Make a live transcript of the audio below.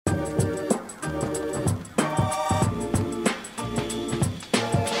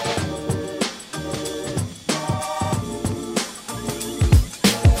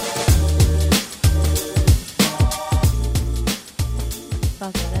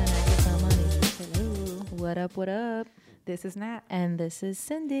What up, what up? This is Nat. And this is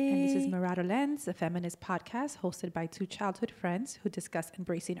Cindy. And this is Mirado Lens, a feminist podcast hosted by two childhood friends who discuss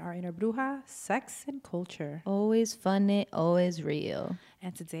embracing our inner bruja, sex, and culture. Always funny, always real.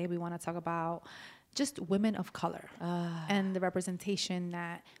 And today we want to talk about just women of color and the representation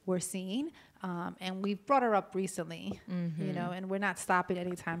that we're seeing. And we've brought her up recently, you know, and we're not stopping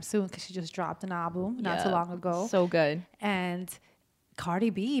anytime soon because she just dropped an album not too long ago. So good. And Cardi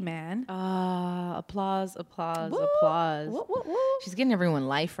B, man. Applause, applause, Woo! applause. Woo, woo, woo. She's getting everyone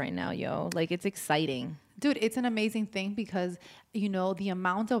life right now, yo. Like, it's exciting. Dude, it's an amazing thing because, you know, the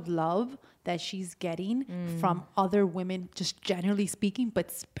amount of love that she's getting from other women, just generally speaking, but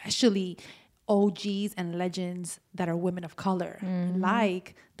especially OGs and legends that are women of color,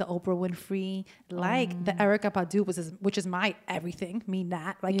 like the Oprah Winfrey, like the Erykah Badu, which is my everything, me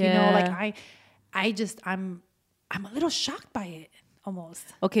Nat. Like, you know, like I'm a little shocked by it almost.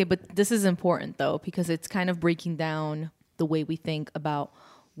 Okay, but this is important, though, because it's kind of breaking down the way we think about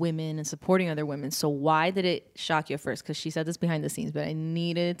women and supporting other women. So why did it shock you at first? Because she said this behind the scenes, but I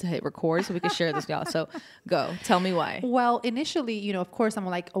needed to hit record so we could share this with y'all. So go, tell me why. Well, initially, you know, of course, I'm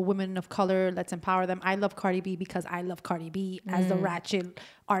like a woman of color. Let's empower them. I love Cardi B because I love Cardi B as the ratchet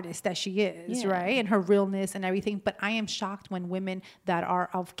artist that she is, right? And her realness and everything. But I am shocked when women that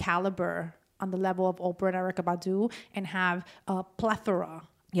are of caliber on the level of Oprah and Erykah Badu and have a plethora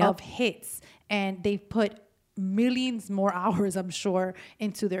of hits, and they've put millions more hours, I'm sure,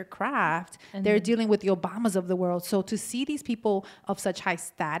 into their craft. And they're dealing with the Obamas of the world. So to see these people of such high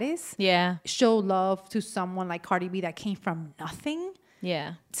status show love to someone like Cardi B that came from nothing,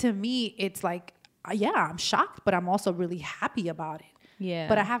 to me, it's like, I'm shocked, but I'm also really happy about it.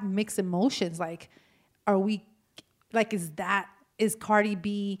 But I have mixed emotions. Like, is Cardi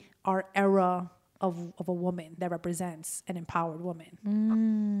B our era of a woman that represents an empowered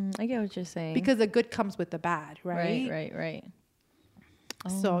woman? I get what you're saying. Because the good comes with the bad, right? Right.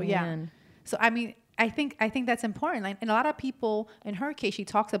 So So I mean, I think that's important. Like, and a lot of people, in her case, she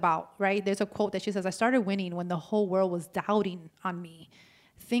talks about, right? There's a quote that she says, "I started winning when the whole world was doubting on me.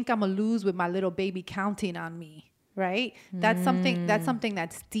 Think I'm gonna lose with my little baby counting on me." Right? That's something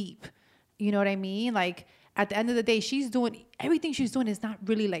that's deep. You know what I mean? Like, at the end of the day, everything she's doing is not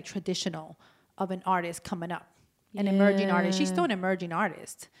really like traditional of an artist coming up, an emerging artist. She's still an emerging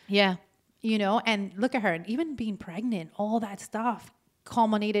artist. You know, and look at her, and even being pregnant, all that stuff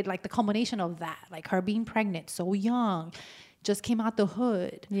culminated, like the culmination of that, like her being pregnant so young, just came out the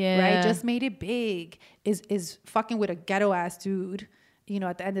hood, right? Just made it big, is fucking with a ghetto ass dude, you know,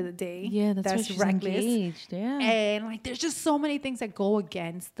 at the end of the day. That's reckless. Engaged. And like, there's just so many things that go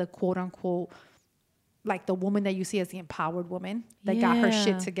against the quote unquote, like the woman that you see as the empowered woman that got her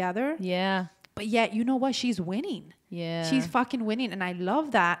shit together. But yet, you know what? She's winning. She's fucking winning. And I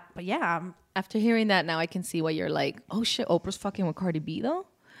love that. But after hearing that now, I can see why you're like, oh shit, Oprah's fucking with Cardi B though?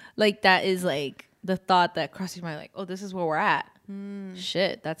 Like, that is like the thought that crosses your mind, like, oh, this is where we're at.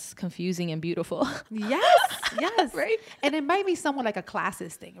 Shit, that's confusing and beautiful. Yes. Right? And it might be somewhat like a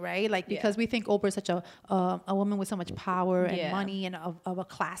classist thing, right? Like, because we think Oprah is such a woman with so much power and money and of a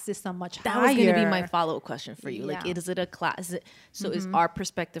class system much higher. That was going to be my follow-up question for you. Like, is it a class? Is our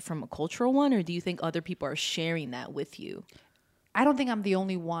perspective from a cultural one, or do you think other people are sharing that with you? I don't think I'm the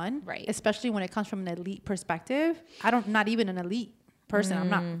only one, right? Especially when it comes from an elite perspective. Not even an elite person.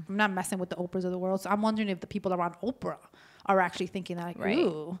 I'm not messing with the Oprahs of the world. So I'm wondering if the people around Oprah are actually thinking that, like,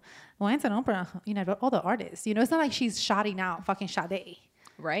 ooh, why isn't Oprah, you know, all the artists, you know, it's not like she's shouting out fucking Sade.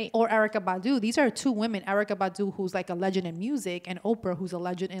 Right. Or Erykah Badu. These are two women. Erykah Badu, who's like a legend in music, and Oprah, who's a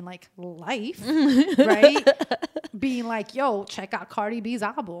legend in like life, right? Being like, yo, check out Cardi B's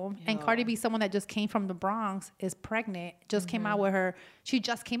album. And Cardi B, someone that just came from the Bronx, is pregnant, just came out with her. She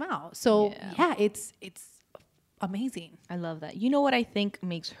just came out. So it's amazing. I love that. You know what I think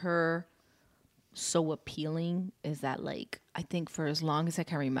makes her so appealing is that, like, I think for as long as I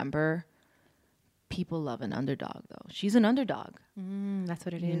can remember, people love an underdog though. She's an underdog. That's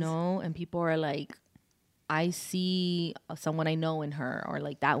what it is. You know, and people are like, I see someone I know in her, or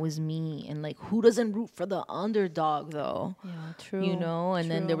like, that was me. And like, who doesn't root for the underdog though? Yeah, true. You know,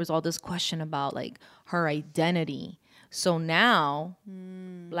 and then there was all this question about like her identity. So now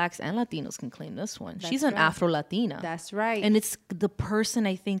Blacks and Latinos can claim this one. She's an Afro-Latina. That's right. And it's the person,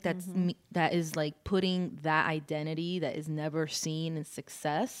 I think, that is like putting that identity that is never seen in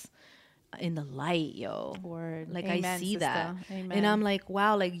success in the light, yo. Word. Like, Amen, I see sister. that. Amen. And I'm like,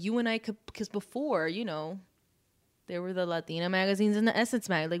 wow, like you and I could, because before, you know, there were the Latina magazines and the Essence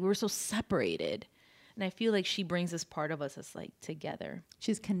mag. Like, we were so separated. And I feel like she brings this part of us that's like together.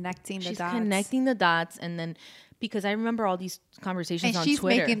 She's connecting the dots. She's connecting the dots. And then, because I remember all these conversations on Twitter. And she's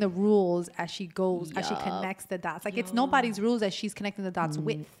making the rules as she goes, as she connects the dots. Like, it's nobody's rules that she's connecting the dots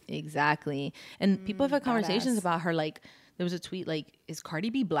with. Exactly. And people have had conversations about her, like, there was a tweet like, is Cardi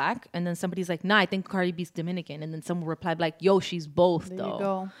B black? And then somebody's like, nah, I think Cardi B's Dominican. And then someone replied like, yo, she's both though. There you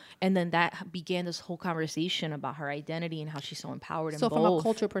go. And then that began this whole conversation about her identity and how she's so empowered. So from a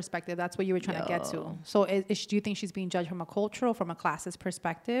cultural perspective, that's what you were trying to get to. So do you think she's being judged from a cultural, from a classist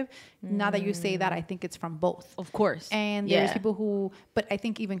perspective? Now that you say that, I think it's from both. Of course. And there's people who, but I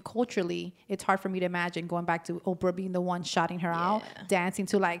think even culturally, it's hard for me to imagine going back to Oprah being the one shouting her out, dancing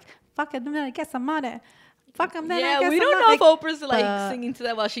to like, fuck it, I'm gonna get some money. Fuck them. Yeah, we don't know if Oprah's like singing to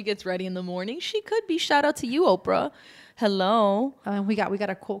that while she gets ready in the morning. She could be. Shout out to you, Oprah. Hello. We got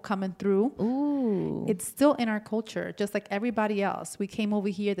a quote coming through. Ooh. It's still in our culture, just like everybody else. We came over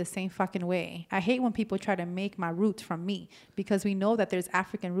here the same fucking way. I hate when people try to make my roots from me, because we know that there's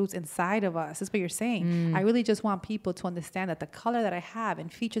African roots inside of us. That's what you're saying. I really just want people to understand that the color that I have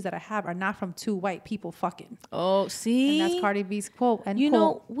and features that I have are not from two white people fucking. Oh, see? And that's Cardi B's quote. And you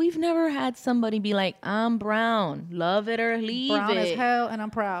know, we've never had somebody be like, I'm brown. Love it or leave brown it. Brown as hell, and I'm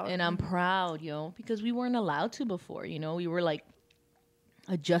proud. And I'm proud, yo. Because we weren't allowed to before, you know? We were like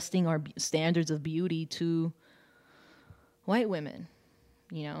adjusting our standards of beauty to white women,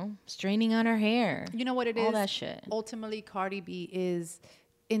 you know, straightening out our hair. You know what it is? All that shit. Ultimately, Cardi B is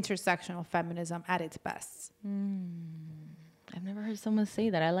intersectional feminism at its best. I've never heard someone say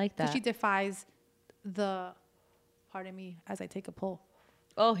that. I like that. She defies pardon me as I take a poll.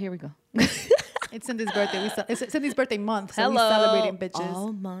 Oh, here we go. It's Cindy's birthday. It's Cindy's birthday month, so we're celebrating bitches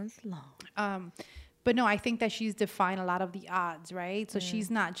all month long. But no, I think that she's defined a lot of the odds, right? So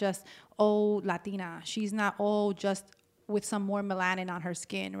she's not just, Latina. She's not, just with some more melanin on her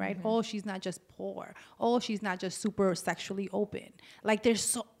skin, right? She's not just poor. She's not just super sexually open. Like, there's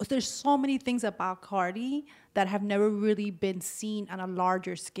so many things about Cardi that have never really been seen on a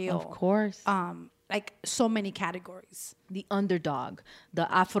larger scale. Of course. Like, so many categories. The underdog,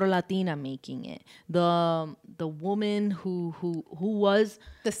 the Afro-Latina making it, the woman who was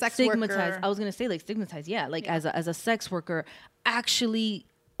the sex stigmatized. worker. I was gonna say like stigmatized, as a sex worker, actually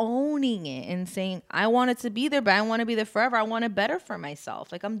owning it and saying, I wanted to be there, but I want to be there forever. I want it better for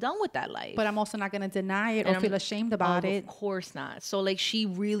myself. Like, I'm done with that life. But I'm also not gonna deny it or feel ashamed about it. Of course not. So like, she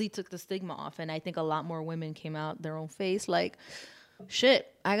really took the stigma off, and I think a lot more women came out their own face like,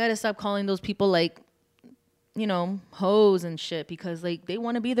 shit, I gotta stop calling those people like, you know, hoes and shit, because like, they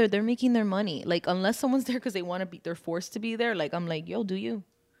want to be there. They're making their money. Like, unless someone's there because they want to be, they're forced to be there. Like, I'm like, yo, do you?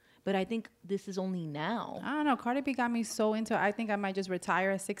 But I think this is only now. I don't know. Cardi B got me so into it. I think I might just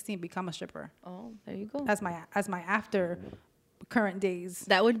retire at 60 and become a stripper. Oh, there you go. As my after current days.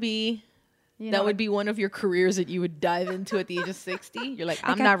 That would be would be one of your careers that you would dive into at the age of 60. You're like,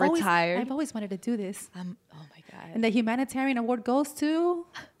 I'm not retired. I've always wanted to do this. Oh my God. And the humanitarian award goes to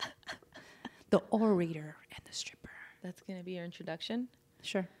the orator and the stripper. That's going to be your introduction?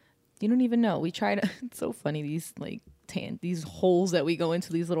 Sure. You don't even know. We try to, it's so funny, these like these holes that we go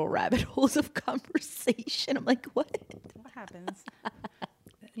into, these little rabbit holes of conversation. I'm like, what happens?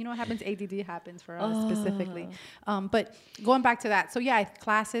 You know what happens? ADD happens for us specifically. But going back to that, so yeah,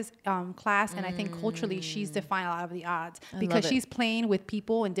 class, and I think culturally she's defined a lot of the odds because she's playing with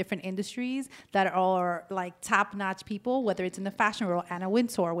people in different industries that are like top-notch people, whether it's in the fashion world, Anna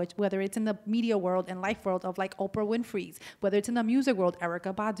Wintour, whether it's in the media world and life world of like Oprah Winfrey's, whether it's in the music world,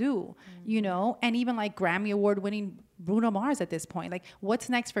 Erykah Badu, you know, and even like Grammy Award-winning Bruno Mars at this point. Like, what's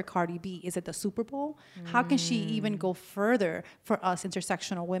next for Cardi B? Is it the Super Bowl? How can she even go further for us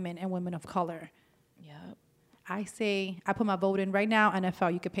intersectional women and women of color? Yep. I say, I put my vote in right now,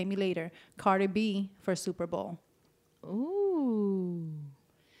 NFL, you could pay me later. Cardi B for Super Bowl. Ooh.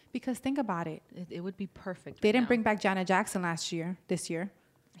 Because think about it. It would be perfect. They didn't bring back Janet Jackson this year.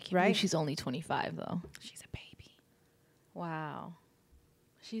 I can't believe she's only 25 though. She's a baby. Wow.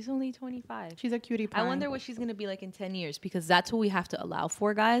 She's only 25. She's a cutie pie. I wonder what she's going to be like in 10 years, because that's what we have to allow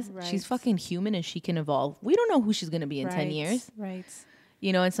for, guys. Right. She's fucking human and she can evolve. We don't know who she's going to be in 10 years. Right.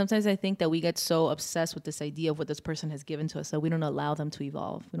 You know, and sometimes I think that we get so obsessed with this idea of what this person has given to us that we don't allow them to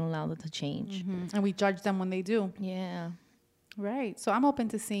evolve. We don't allow them to change. Mm-hmm. And we judge them when they do. Yeah. Right. So I'm open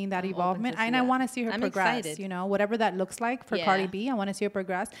to seeing that evolvement. And I want to see her progress. Excited. You know, whatever that looks like for Cardi B, I want to see her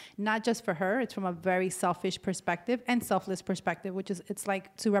progress. Not just for her. It's from a very selfish perspective and selfless perspective, which is, it's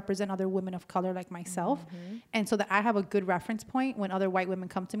like to represent other women of color like myself. Mm-hmm. And so that I have a good reference point when other white women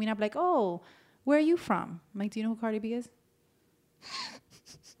come to me and I'm like, oh, where are you from? I'm like, do you know who Cardi B is?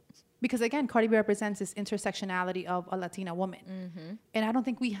 Because again, Cardi B represents this intersectionality of a Latina woman. And I don't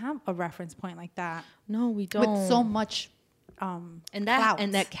think we have a reference point like that. No, we don't. With so much and clout.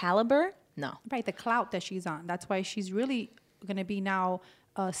 that caliber? No. Right, the clout that she's on. That's why she's really going to be now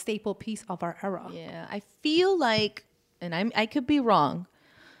a staple piece of our era. Yeah, I feel like, and I could be wrong,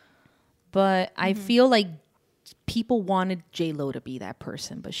 but I feel like people wanted J-Lo to be that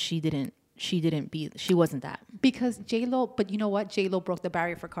person, but she wasn't that. Because J-Lo, but you know what? J-Lo broke the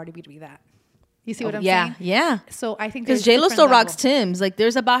barrier for Cardi B to be that. You see what I'm saying? saying? Yeah. So I think because J-Lo still rocks Tim's. Like,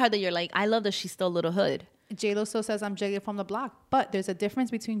 there's about her that you're like, I love that she's still a little hood. J-Lo still says I'm J-Lo from the block, but there's a difference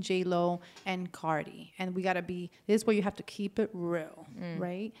between J-Lo and Cardi, and we gotta be. This is where you have to keep it real,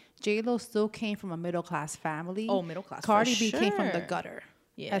 right? J-Lo still came from a middle class family. Oh, middle class. Cardi B came from the gutter.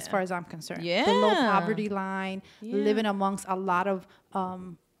 Yeah. As far as I'm concerned, yeah, below poverty line, living amongst a lot of a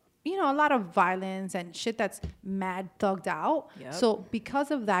lot of violence and shit that's mad thugged out. Yep. So because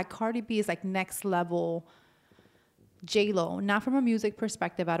of that, Cardi B is like next level J-Lo, not from a music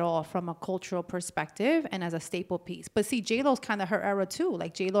perspective at all, from a cultural perspective and as a staple piece. But see, J-Lo's kind of her era too.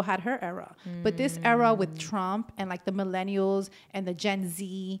 Like J-Lo had her era. But this era with Trump and like the millennials and the Gen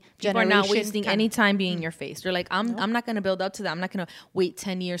Z people are not wasting any time being in your face. They're like, I'm not going to build up to that. I'm not going to wait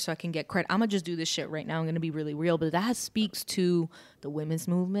 10 years so I can get credit. I'm going to just do this shit right now. I'm going to be really real. But that speaks to the women's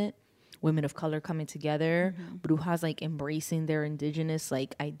movement. Women of color coming together, brujas like embracing their indigenous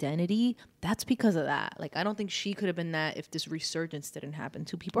like identity. That's because of that. Like, I don't think she could have been that if this resurgence didn't happen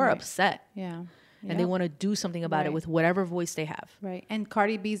too. People are upset. Yeah. And they want to do something about it with whatever voice they have. Right. And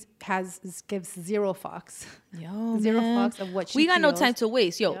Cardi B gives zero fucks. Yo, zero man. fucks of what she We got feels. no time to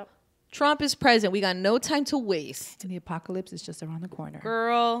waste. Yo, Trump is president. We got no time to waste. And the apocalypse is just around the corner.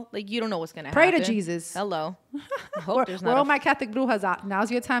 Girl, like, you don't know what's going to happen. Pray to Jesus. Hello. I hope there's not all my Catholic brujas out.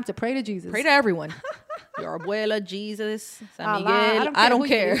 Now's your time to pray to Jesus. Pray to everyone. Your abuela, Jesus, San Allah, Miguel. I don't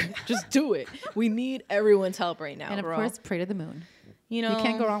care. Just do it. We need everyone's help right now, and of course, pray to the moon. You know, you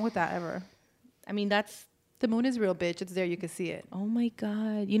can't go wrong with that ever. I mean, the moon is real, bitch. It's there. You can see it. Oh my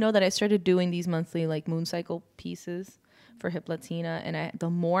God. You know that I started doing these monthly like moon cycle pieces for Hip Latina, and the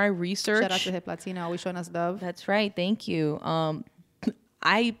more I research, shout out to Hip Latina, always showing us love. That's right. Thank you.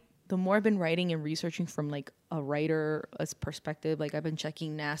 The more I've been writing and researching from like a writer's perspective, like I've been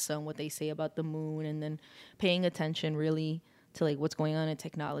checking NASA and what they say about the moon, and then paying attention really to like what's going on in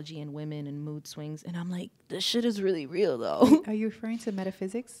technology and women and mood swings. And I'm like, this shit is really real though. Are you referring to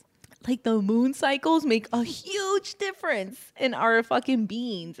metaphysics? Like, the moon cycles make a huge difference in our fucking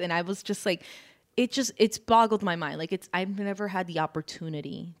beings. And I was just like, it's boggled my mind. Like, I've never had the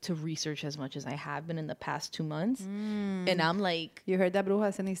opportunity to research as much as I have been in the past 2 months. And I'm like, you heard that,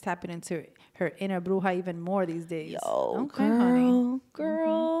 bruja? Cindy's tapping into her inner bruja even more these days. Yo, okay, honey.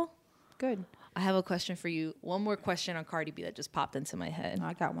 Girl. Good. I have a question for you. One more question on Cardi B that just popped into my head.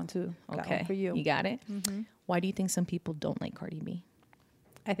 I got one too. Got okay. one for you. You got it? Mm-hmm. Why do you think some people don't like Cardi B?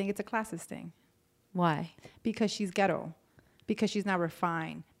 I think it's a classist thing. Why? Because she's ghetto. Because she's not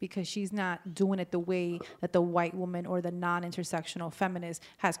refined. Because she's not doing it the way that the white woman or the non-intersectional feminist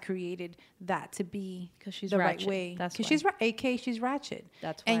has created that to be she's the ratchet. right way. That's because she's AK, she's ratchet.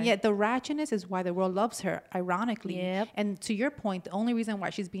 That's why. And yet the ratchetness is why the world loves her, ironically. Yep. And to your point, the only reason why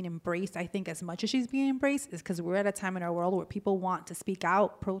she's being embraced, I think, as much as she's being embraced, is because we're at a time in our world where people want to speak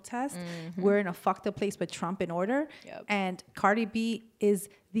out, protest. Mm-hmm. We're in a fucked up place with Trump in order. Yep. And Cardi B is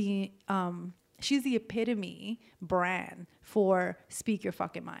the she's the epitome brand for speak your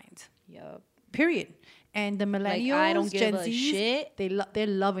fucking mind. Yep. Period. And the millennials, like, I don't give Gen a Zs, shit. they're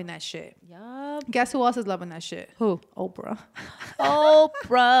loving that shit. Yup. Guess who else is loving that shit? Who? Oprah.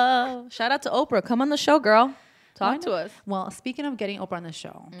 Oprah. Shout out to Oprah. Come on the show, girl. Talk to us. Well, speaking of getting Oprah on the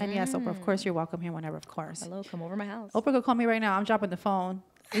show, and yes, Oprah, of course, you're welcome here whenever, of course. Hello, come over my house. Oprah could call me right now. I'm dropping the phone.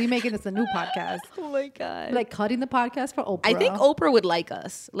 We making this a new podcast. Oh my God. Like cutting the podcast for Oprah. I think Oprah would like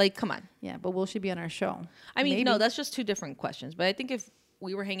us. Like, come on. Yeah, but will she be on our show? I mean, Maybe. no, that's just two different questions. But I think if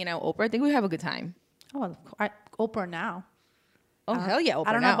we were hanging out with Oprah, I think we'd have a good time. Oh, Oprah now. Oh, hell yeah, Oprah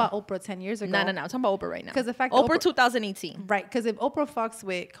I don't now. know about Oprah 10 years ago. No. I'm talking about Oprah right now. Because the fact Oprah 2018. Right, because if Oprah fucks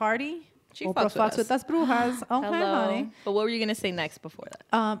with Cardi, She Oprah fucks with us brujas. Okay, Hello. honey. But what were you going to say next before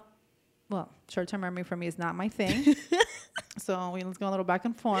that? Well, short-term memory for me is not my thing. So let's go a little back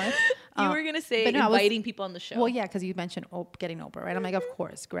and forth. You were going to say inviting people on the show. Well, yeah, because you mentioned getting Oprah, right? I'm like, of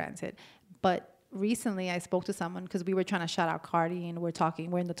course, granted. But recently I spoke to someone because we were trying to shout out Cardi and we're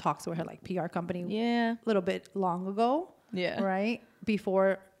in the talks with her like PR company. Yeah. A little bit long ago. Yeah. Right?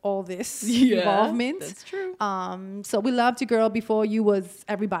 Before all this involvement. That's true. So we loved you, girl, before you was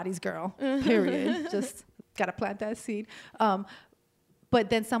everybody's girl. Period. Just gotta plant that seed. But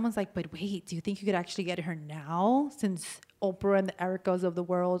then someone's like, but wait, do you think you could actually get her now, since Oprah and the Ericas of the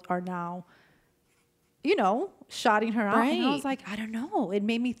world are now, you know, shouting her out? And I was like, I don't know. It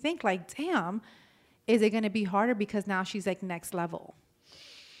made me think like, damn, is it going to be harder because now she's like next level?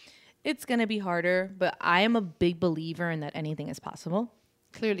 It's going to be harder, but I am a big believer in that anything is possible.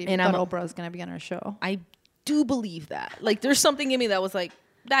 Clearly, and Oprah is going to be on her show. I do believe that. Like, there's something in me that was like,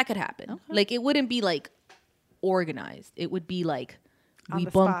 that could happen. Okay. Like, it wouldn't be like organized. It would be like, we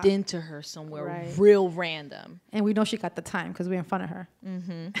bumped into her somewhere real random. And we know she got the time because we're in front of her.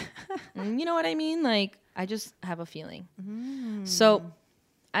 Mm-hmm. You know what I mean? Like, I just have a feeling. So,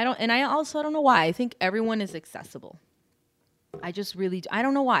 I don't know why. I think everyone is accessible. I just really, I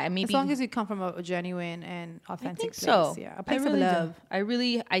don't know why. Maybe as long as you come from a genuine and authentic place. So. Yeah, a place of love.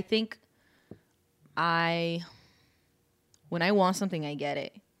 I think when I want something, I get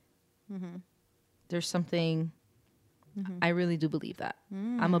it. There's something, I really do believe that.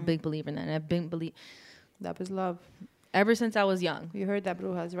 I'm a big believer in that. And I've been that is love. Ever since I was young. You heard that,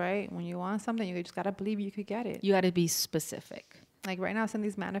 Brujas, right? When you want something, you just got to believe you could get it. You got to be specific. Like right now,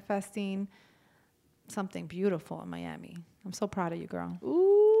 Cindy's manifesting something beautiful in Miami. I'm so proud of you, girl.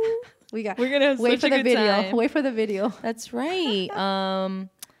 Ooh. We're gonna wait for the video. Time. Wait for the video. That's right.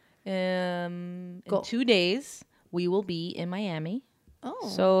 In 2 days we will be in Miami. Oh,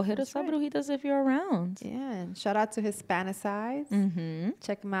 so hit us up, Brujitas, if you're around. Yeah, and shout out to Hispanicize.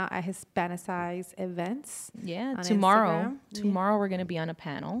 Check them out at Hispanicize events. Yeah, tomorrow we're gonna be on a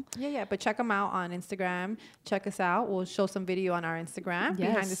panel. Yeah, but check them out on Instagram. Check us out. We'll show some video on our Instagram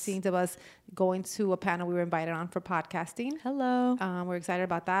behind the scenes of us going to a panel we were invited on for podcasting. Hello. We're excited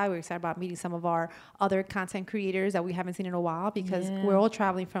about that. We're excited about meeting some of our other content creators that we haven't seen in a while because we're all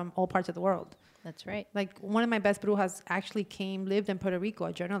traveling from all parts of the world. That's right. Like one of my best brujas actually lived in Puerto Rico,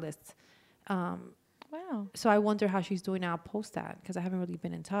 a journalist. Wow. So I wonder how she's doing now post that because I haven't really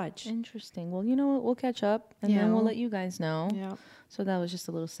been in touch. Interesting. Well, you know what? We'll catch up and then we'll let you guys know. Yeah. So that was just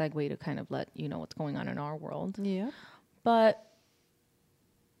a little segue to kind of let you know what's going on in our world. Yeah. But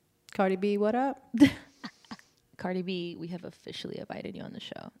Cardi B, what up? Cardi B, we have officially invited you on the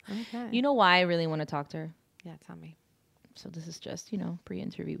show. Okay. You know why I really want to talk to her? Yeah, tell me. So this is just,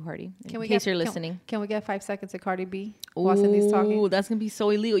 pre-interview party. In case you're listening. Can we get 5 seconds of Cardi B while Cindy's talking? Ooh, that's going to be so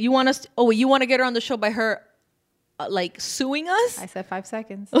illegal. You want us... you want to get her on the show by her, suing us? I said 5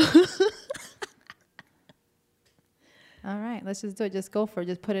 seconds. All right, let's just do it. Just go for it.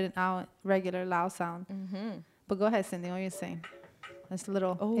 Just put it out regular loud sound. But go ahead, Cindy. What are you saying? That's a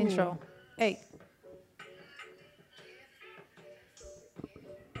little intro. Hey.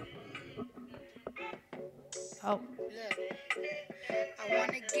 Oh. I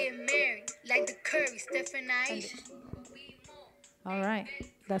want to get married like the Curry, Stephen Ice. All right.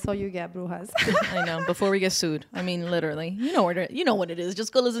 That's all you get, Brujas. I know. Before we get sued. I mean, literally. You know what it is.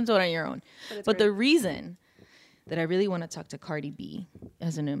 Just go listen to it on your own. But the reason that I really want to talk to Cardi B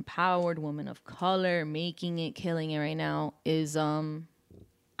as an empowered woman of color, making it, killing it right now, is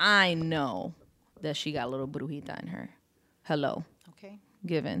I know that she got a little brujita in her. Hello. Okay.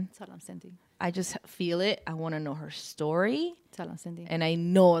 Given. Tell them, Cindy. I just feel it. I want to know her story. Tell them, Cindy. And I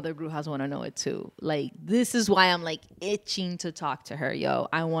know other brujas want to know it too. Like, this is why I'm itching to talk to her. Yo,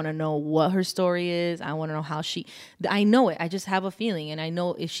 I want to know what her story is. I want to know how I know it. I just have a feeling. And I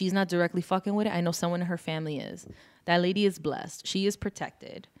know if she's not directly fucking with it, I know someone in her family is. That lady is blessed. She is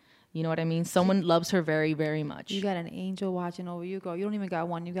protected. You know what I mean? Someone loves her very, very much. You got an angel watching over you, girl. You don't even got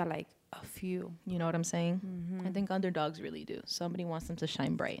one. You got a few. You know what I'm saying? I think underdogs really do. Somebody wants them to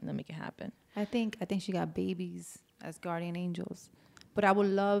shine bright and then make it happen. I think she got babies as guardian angels. But I would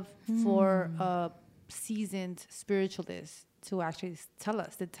love for a seasoned spiritualist to actually tell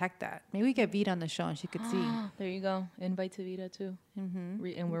us, detect that. Maybe we get Vita on the show and she could see. There you go. Invite to Vita too.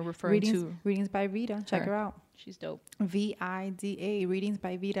 And we're referring to Readings by Vita. Check her out. She's dope. VIDA, Readings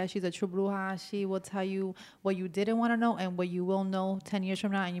by Vita. She's a true bruja. She will tell you what you didn't want to know and what you will know 10 years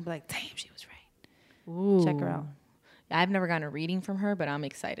from now. And you'll be like, damn, she was right. Ooh. Check her out. I've never gotten a reading from her, but I'm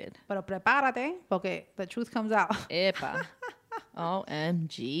excited. Pero prepárate, porque the truth comes out. Epa.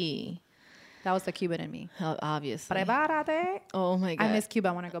 OMG. That was the Cuban in me. Obviously. Prepárate. Oh my God. I miss Cuba.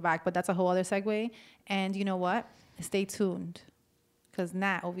 I want to go back, but that's a whole other segue. And you know what? Stay tuned. Because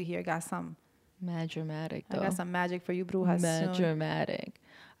Nat over here got some. Mad dramatic, though. I got some magic for you, brujas. Mad dramatic.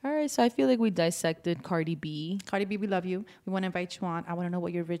 All right, so I feel like we dissected Cardi B. Cardi B, we love you. We want to invite you on. I want to know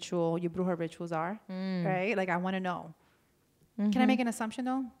what your bruja rituals are, right? Like, I want to know. Can I make an assumption,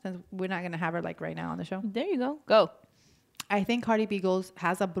 though? Since we're not going to have her, right now on the show. There you go. Go. I think Cardi B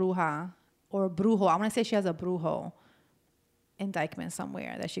has a bruja or a brujo. I want to say she has a brujo indictment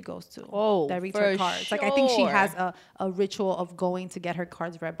somewhere that she goes to. Oh, that reads for her cards. Like I think she sure. has a ritual of going to get her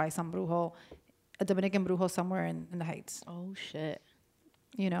cards read by some brujo, a Dominican brujo somewhere in the Heights. Oh shit.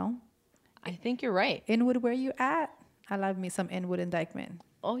 You know? I think you're right. Inwood, where you at? I love me some Inwood indictment.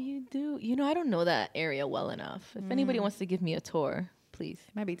 Oh, you do? You know, I don't know that area well enough. If anybody wants to give me a tour, please.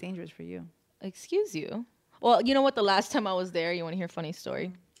 It might be dangerous for you. Excuse you. Well, you know what? The last time I was there, you want to hear a funny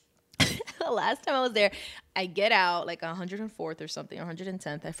story? The last time I was there, I get out like 104th or something,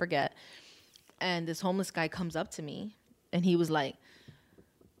 110th, I forget. And this homeless guy comes up to me and he was like,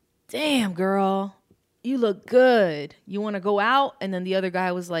 damn, girl, you look good. You want to go out? And then the other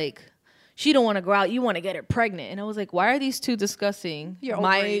guy was like, she don't want to go out. You want to get her pregnant. And I was like, why are these two discussing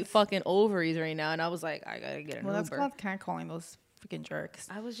my fucking ovaries right now? And I was like, I got to get an Uber. That's called catcalling those freaking jerks.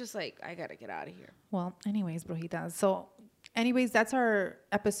 I was just like, I got to get out of here. Well, anyways, brujitas. So, anyways, that's our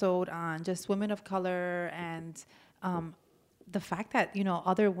episode on just women of color and the fact that, you know,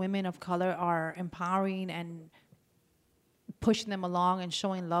 other women of color are empowering and pushing them along and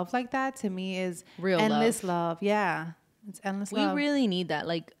showing love like that, to me is real endless love. Yeah. It's endless love. We really need that.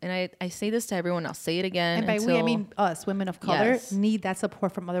 Like, and I say this to everyone, I'll say it again. And by we, I mean us, women of color, Yes. need that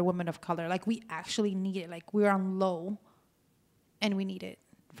support from other women of color. Like, we actually need it. Like, we're on low and we need it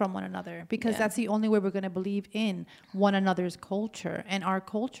from one another, because that's the only way we're going to believe in one another's culture. And our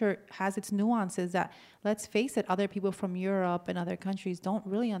culture has its nuances that, let's face it, other people from Europe and other countries don't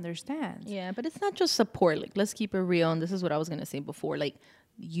really understand. Yeah, but it's not just support. Like, let's keep it real. And this is what I was going to say before. Like,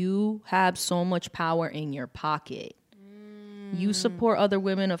 you have so much power in your pocket. You support other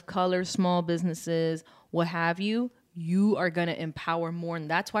women of color, small businesses, what have you. You are going to empower more. And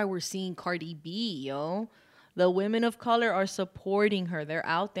that's why we're seeing Cardi B, yo. The women of color are supporting her. They're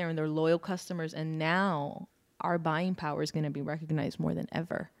out there and they're loyal customers. And now our buying power is going to be recognized more than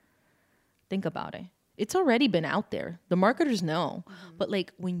ever. Think about it. It's already been out there. The marketers know. But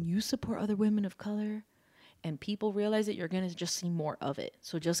like, when you support other women of color and people realize it, you're going to just see more of it.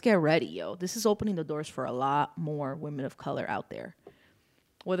 So just get ready, yo. This is opening the doors for a lot more women of color out there.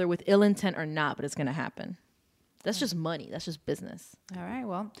 Whether with ill intent or not, but it's going to happen. That's just money. That's just business. All right.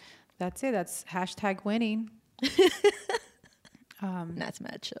 Well, that's it. That's hashtag winning. That's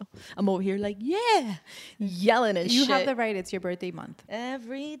mad chill. I'm over here like, yeah, yelling and You shit. have the right. It's your birthday month.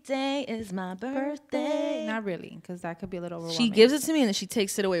 Every day is my birthday. Not really, because that could be a little overwhelming. She gives it to me and then she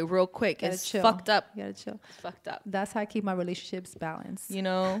takes it away real quick. Gotta It's chill. fucked up. You gotta chill. It's fucked up. That's how I keep my relationships balanced. You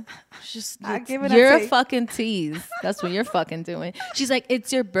know, just I it's- give it a you're a take. fucking tease. That's what you're fucking doing. She's like,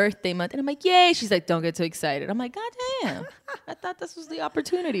 it's your birthday month, and I'm like, yay. She's like, don't get too excited. I'm like, god damn. I thought this was the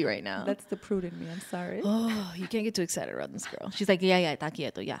opportunity right now. That's the prude in me. I'm sorry. Oh, you can't get too excited around this girl. She's like, yeah, está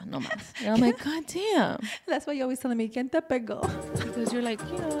quieto, yeah, no más. And I'm like, god damn. That's why you're always telling me, ¿Quién te pegó? Because you're like,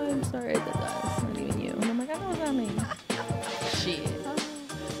 you know, I'm sorry that that's not even you. And I'm like, I know what that means. Shit.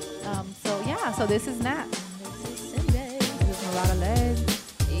 So this is Nat. This is Cindy. This is Murata Led.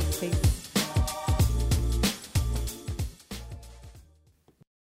 Peace.